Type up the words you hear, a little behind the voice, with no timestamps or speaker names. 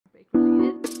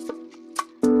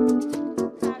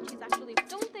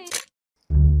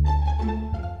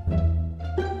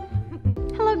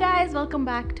welcome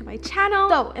back to my channel.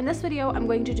 So in this video, I'm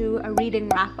going to do a reading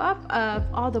wrap-up of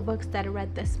all the books that I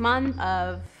read this month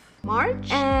of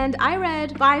March, and I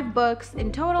read 5 books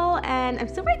in total, and I'm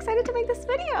super excited to make this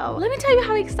video. Let me tell you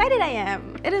how excited I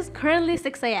am. It is currently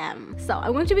 6 a.m. So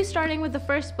I'm going to be starting with the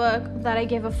first book that I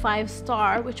gave a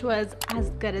 5-star, which was As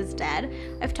Good as Dead.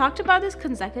 I've talked about this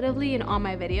consecutively in all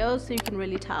my videos, so you can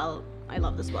really tell I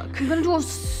love this book. I'm gonna do a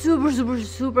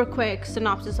super quick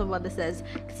synopsis of what this is.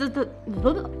 This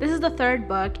is the third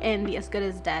book in the As Good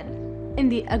as Dead, in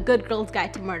the A Good Girl's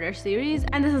Guide to Murder series,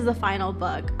 and this is the final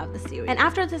book of the series. And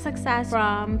after the success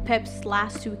from Pip's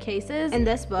last 2 cases, in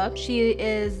this book, she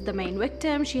is the main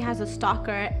victim. She has a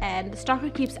stalker, and the stalker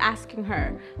keeps asking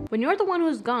her, when you're the one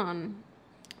who's gone,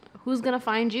 who's gonna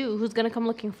find you? Who's gonna come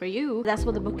looking for you? That's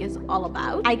what the book is all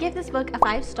about. I gave this book a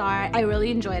 5-star. I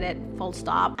really enjoyed it, full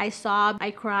stop. I sobbed,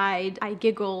 I cried, I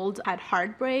giggled, I had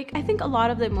heartbreak. I think a lot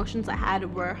of the emotions I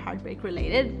had were heartbreak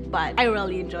related, but I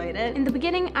really enjoyed it. In the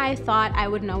beginning, I thought I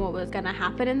would know what was gonna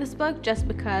happen in this book just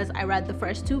because I read the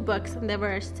first 2 books and they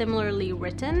were similarly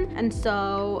written, and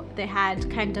so they had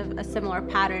kind of a similar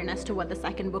pattern as to what the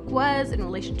second book was in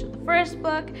relation to the first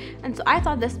book, and so I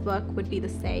thought this book would be the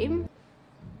same.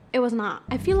 It was not.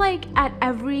 I feel like at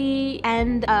every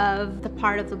end of the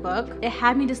part of the book, it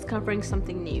had me discovering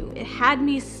something new. It had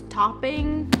me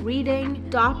stopping reading,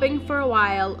 stopping for a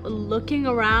while, looking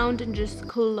around and just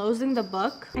closing the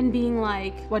book and being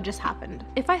like, what just happened?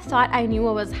 If I thought I knew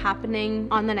what was happening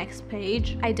on the next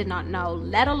page, I did not know,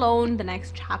 let alone the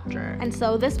next chapter. And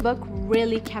so this book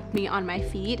really kept me on my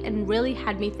feet and really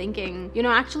had me thinking, you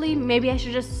know, actually, maybe I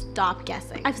should just stop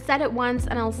guessing. I've said it once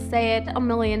and I'll say it a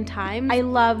million times. I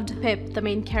loved Pip, the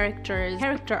main character's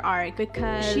character arc,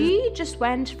 because she just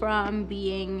went from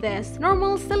being this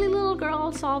normal silly little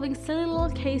girl solving silly little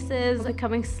cases,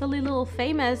 becoming silly little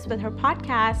famous with her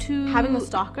podcast, to having a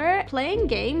stalker, playing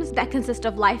games that consist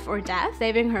of life or death,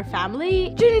 saving her family,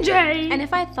 Gingy! And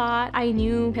if I thought I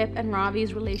knew Pip and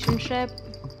Ravi's relationship,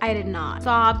 I did not.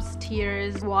 Sobs,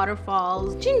 tears,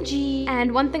 waterfalls, Gingy.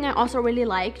 And one thing I also really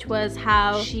liked was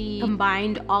how she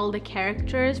combined all the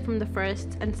characters from the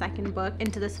first and second book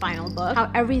into this final book.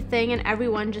 How everything and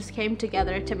everyone just came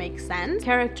together to make sense.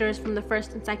 Characters from the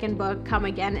first and second book come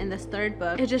again in this third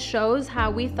book. It just shows how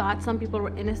we thought some people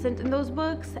were innocent in those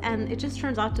books, and it just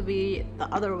turns out to be the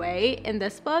other way in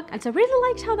this book. And so I really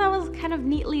liked how that was kind of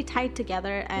neatly tied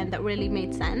together, and that really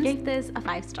made sense. Gave this a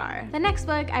 5-star. The next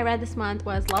book I read this month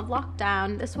was Love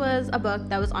Lockdown. This was a book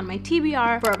that was on my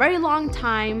TBR for a very long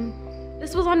time.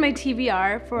 This was on my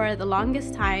TBR for the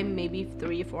longest time, maybe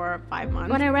 3, 4, 5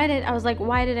 months. When I read it, I was like,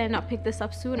 why did I not pick this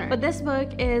up sooner? But this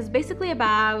book is basically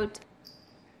about...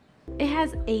 It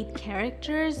has 8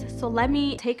 characters, so let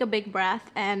me take a big breath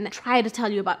and try to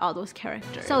tell you about all those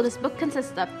characters. So this book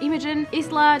consists of Imogen,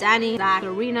 Isla, Danny, Zach,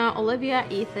 Lorena, Olivia,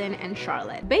 Ethan, and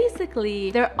Charlotte.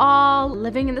 Basically, they're all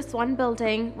living in this one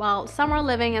building. Well, some are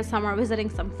living and some are visiting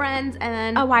some friends, and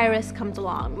then a virus comes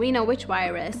along. We know which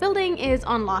virus. The building is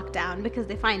on lockdown because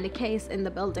they find a case in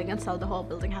the building, and so the whole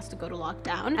building has to go to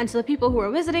lockdown. And so the people who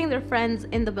are visiting their friends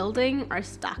in the building are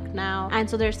stuck now. And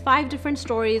so there's 5 different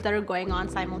stories that are going on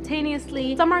simultaneously.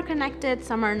 Some are connected,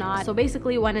 some are not. So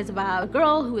basically, one is about a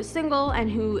girl who is single and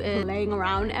who is laying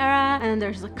around era, and then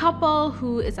there's a couple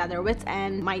who is at their wits'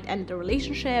 end, might end the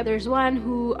relationship. There's one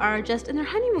who are just in their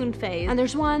honeymoon phase, and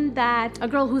there's one that a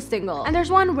girl who's single, and there's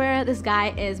one where this guy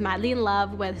is madly in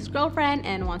love with his girlfriend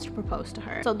and wants to propose to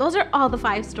her. So those are all the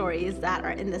 5 stories that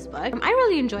are in this book. I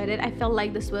really enjoyed it. I felt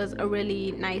like this was a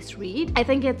really nice read. I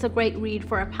think it's a great read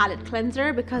for a palate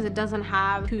cleanser because it doesn't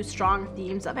have too strong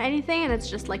themes of anything, and it's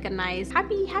just like a nice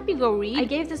happy go read. I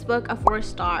gave this book a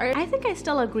 4-star. I think I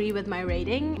still agree with my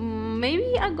rating.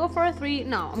 Maybe I'd go for a 3.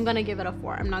 No, I'm gonna give it a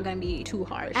 4. I'm not gonna be too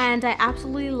harsh. And I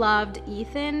absolutely loved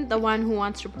Ethan, the one who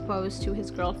wants to propose to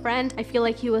his girlfriend. I feel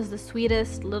like he was the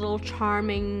sweetest little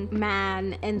charming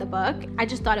man in the book. I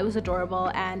just thought it was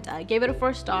adorable, and I gave it a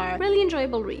 4-star. Really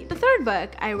enjoyable read. The third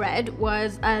book I read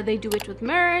was They Do It With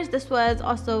Mirrors. This was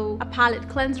also a palate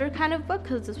cleanser kind of book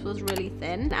because this was really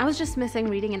thin. I was just missing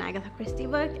reading an Agatha Christie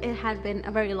book. It had been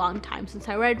a very long time since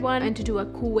I read one, and to do a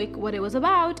quick what it was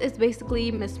about, is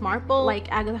basically Miss Marple,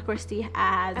 like Agatha Christie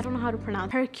has, I don't know how to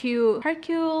pronounce, Hercule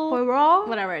Poirot,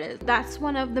 whatever it is. That's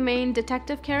one of the main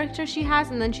detective characters she has,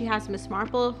 and then she has Miss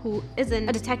Marple, who isn't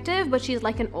a detective, but she's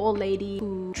like an old lady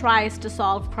who tries to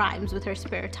solve crimes with her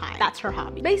spare time. That's her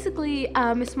hobby. Basically,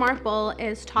 Miss Marple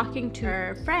is talking to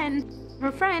her friend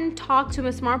her friend talked to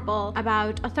Miss Marple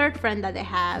about a third friend that they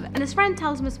have, and this friend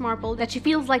tells Miss Marple that she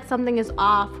feels like something is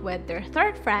off with their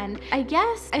third friend. I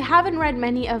guess I haven't read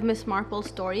many of Miss Marple's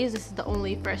stories. This is the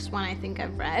only first one I think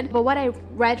I've read, but what I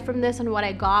read from this and what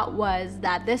I got was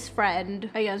that this friend,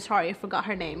 again sorry I forgot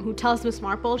her name, who tells Miss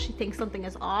Marple she thinks something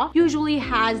is off, usually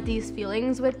has these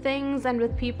feelings with things and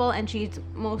with people, and she's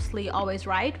mostly always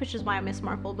right, which is why Miss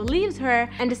Marple believes her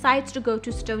and decides to go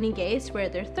to Stony Gates where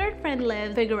their third friend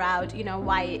lives, figure out, you know,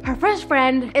 why her first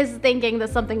friend is thinking that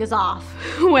something is off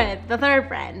with the third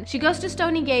friend. She goes to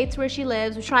Stony Gates where she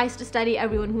lives, tries to study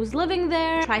everyone who's living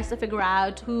there, tries to figure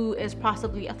out who is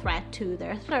possibly a threat to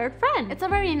their third friend. It's a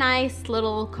very nice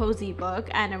little cozy book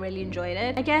and I really enjoyed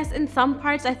it. I guess in some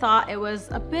parts I thought it was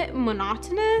a bit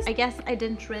monotonous. I guess I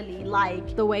didn't really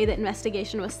like the way the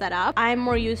investigation was set up. I'm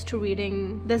more used to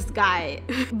reading this guy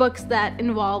books that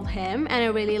involve him, and I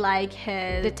really like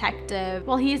his detective,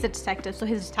 well he is a detective, so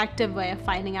his detective way of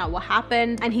finding out what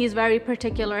happened, and he's very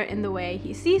particular in the way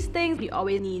he sees things. He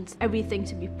always needs everything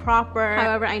to be proper.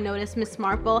 However, I noticed Miss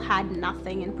Marple had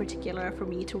nothing in particular for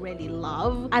me to really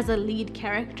love as a lead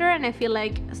character, and I feel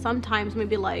like sometimes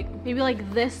maybe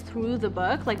like this through the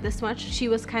book, like this much, she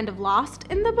was kind of lost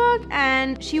in the book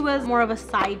and she was more of a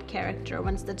side character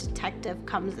once the detective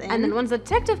comes in. And then once the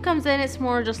detective comes in, it's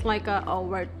more just like a,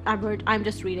 oh, I'm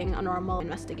just reading a normal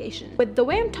investigation. With the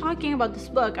way I'm talking about this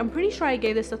book, I'm pretty sure I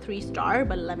gave this a 3-star,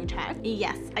 but let me check.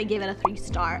 Yes, I gave it a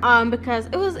 3-star because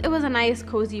it was a nice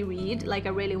cozy read. Like I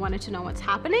really wanted to know what's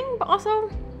happening, but also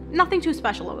nothing too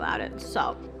special about it.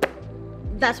 So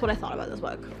that's what I thought about this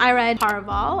book. I read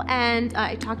Caraval, and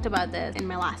I talked about this in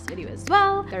my last video as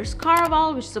well. There's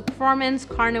Caraval, which is a performance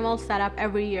carnival set up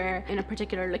every year in a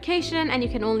particular location, and you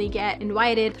can only get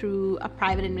invited through a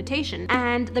private invitation.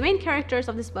 And the main characters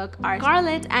of this book are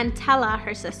Scarlett and Tella,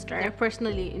 her sister. They're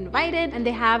personally invited, and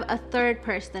they have a third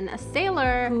person, a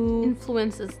sailor, who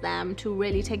influences them to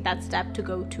really take that step to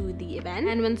go to the event.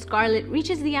 And when Scarlett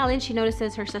reaches the island, she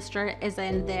notices her sister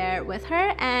isn't there with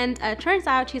her, and turns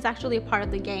out she's actually a part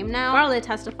of the game now. Scarlett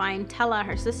has to find Tella,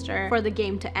 her sister, for the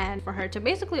game to end, for her to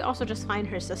basically also just find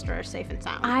her sister safe and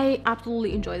sound. I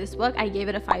absolutely enjoy this book. I gave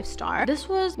it a 5-star. This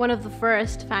was one of the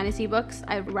first fantasy books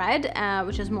I've read,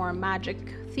 which is more magic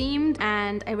themed,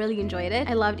 and I really enjoyed it.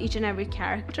 I loved each and every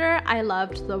character. I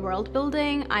loved the world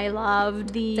building. I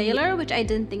loved the sailor, which I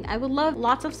didn't think I would love.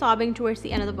 Lots of sobbing towards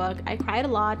the end of the book. I cried a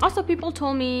lot. Also, people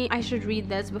told me I should read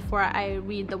this before I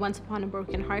read the Once Upon a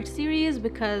Broken Heart series,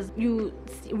 because you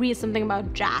read something about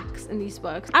Jax in these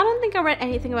books. I don't think I read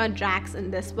anything about Jax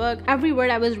in this book. Every word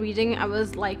I was reading, I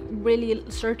was like really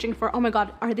searching for, oh my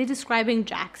god, are they describing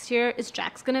Jax here? Is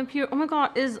Jax gonna appear? Oh my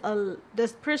god, is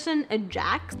this person a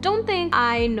Jax? Don't think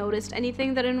I noticed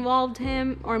anything that involved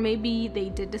him, or maybe they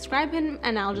did describe him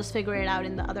and I'll just figure it out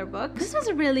in the other book. This was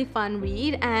a really fun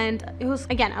read, and it was,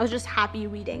 again, I was just happy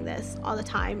reading this all the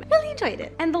time. I really enjoyed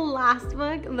it. And the last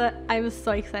book that I was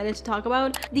so excited to talk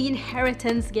about, The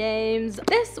Inheritance Games.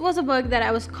 This was a book that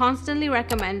I was constantly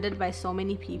recommended by so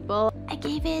many people. I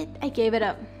gave it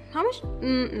a, how much?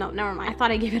 No, never mind. I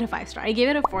thought I gave it a 5-star. I gave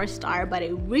it a 4-star, but I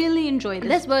really enjoyed this.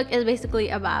 This book is basically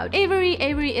about Avery.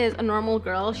 Avery is a normal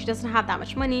girl. She doesn't have that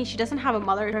much money. She doesn't have a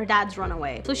mother. Her dad's run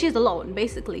away. So she's alone,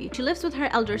 basically. She lives with her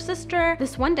elder sister.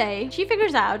 This one day, she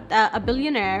figures out that a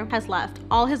billionaire has left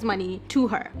all his money to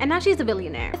her. And now she's a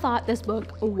billionaire. I thought this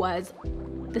book was,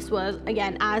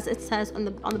 again, as it says on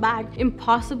the bag,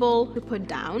 impossible to put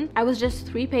down. I was just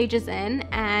 3 pages in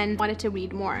and wanted to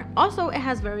read more. Also, it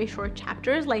has very short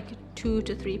chapters, like 2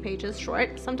 to 3 pages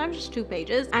short, sometimes just 2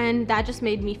 pages, and that just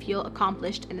made me feel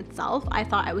accomplished in itself. I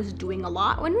thought I was doing a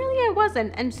lot when really I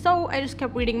wasn't, and so I just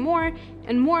kept reading more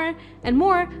and more and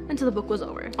more until the book was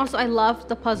over. Also, I loved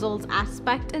the puzzles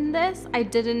aspect in this. I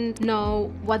didn't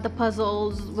know what the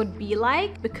puzzles would be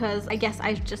like because I guess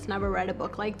I just never read a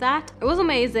book like that. It was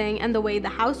amazing, and the way the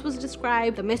house was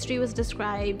described, the mystery was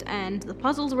described, and the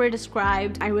puzzles were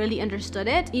described, I really understood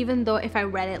it. Even though if I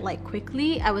read it like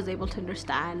quickly, I was able to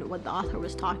understand what the author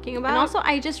was talking about. And also,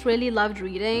 I just really loved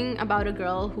reading about a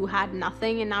girl who had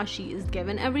nothing and now she is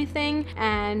given everything,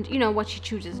 and you know what she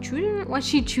chooses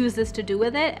to do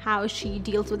with it, how she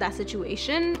deals with that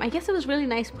situation. I guess it was really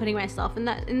nice putting myself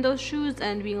in those shoes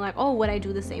and being like, oh, would I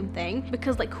do the same thing?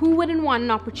 Because like, who wouldn't want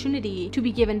an opportunity to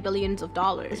be given billions of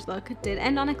dollars? This book did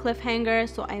end on a cliffhanger,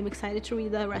 so I'm excited to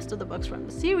read the rest of the books from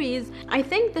the series. I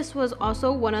think this was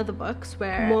also one of the books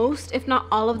where most, if not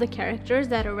all, of the characters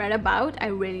that I read about I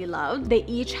really loved. They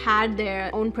each had their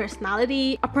own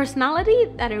personality, a personality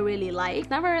that I really like. It's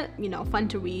never, you know, fun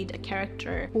to read a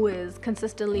character who is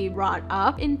consistently brought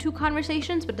up into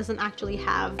conversations but doesn't actually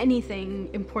have anything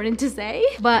important to say.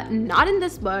 But not in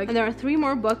this book. And there are 3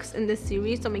 more books in this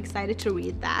series, so I'm excited to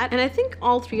read that. And I think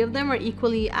all 3 of them are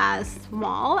equally as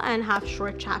small and have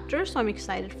short chapters, so I'm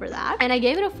excited for that. And I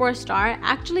gave it a 4-star.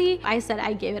 Actually, I said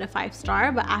I gave it a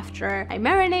 5-star, but after I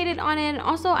marinated on it, and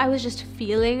also I was just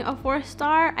feeling a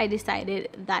 4-star, I decided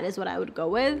that is what I would go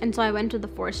with. And so I went to the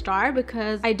 4-star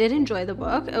because I did enjoy the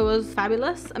book. It was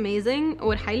fabulous, amazing. I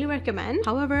would highly recommend.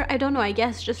 However, I don't know, I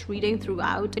guess just reading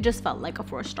throughout, it just felt like a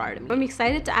 4-star to me. I'm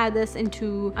excited to add this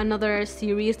into another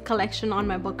series collection on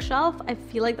my bookshelf. I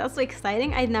feel like that's so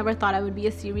exciting. I never thought I would be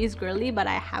a series girly, but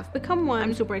I have become one.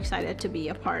 I'm super excited to be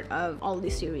a part of all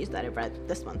these series that I've read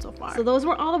this month so far. So those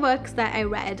were all the books that I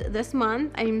read this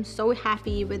month. I'm so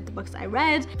happy with the books I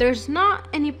read. There's not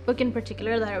any book in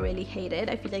particular that I really hated.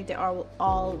 I feel like they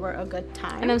all were a good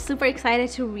time. And I'm super excited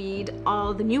to read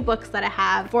all the new books that I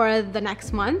have for the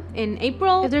next month in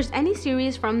April. If there's any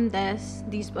series from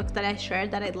these books that I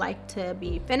shared that I'd like to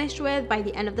be finished with by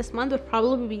the end of this month, would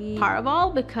probably be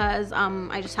Caraval, because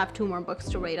I just have 2 more books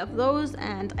to rate of those.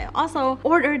 And I also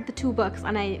ordered the 2 books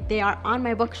and they are on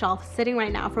my bookshelf sitting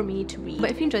right now for me to read.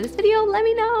 But if you enjoyed this video, let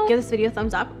me know. Give this video a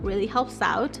thumbs up, really helps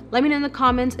out. Let me know in the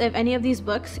comments if any of these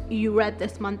books you read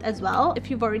this month as well. If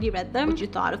you've already read them, what you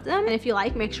thought of them. And if you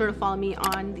like, make sure to follow me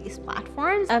on these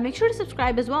platforms. Make sure to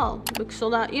subscribe as well, so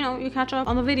that, you know, you catch up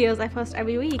on the videos I post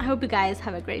every week. I hope you guys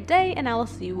have a great day, and I will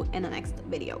see you in the next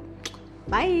video.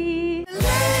 Bye!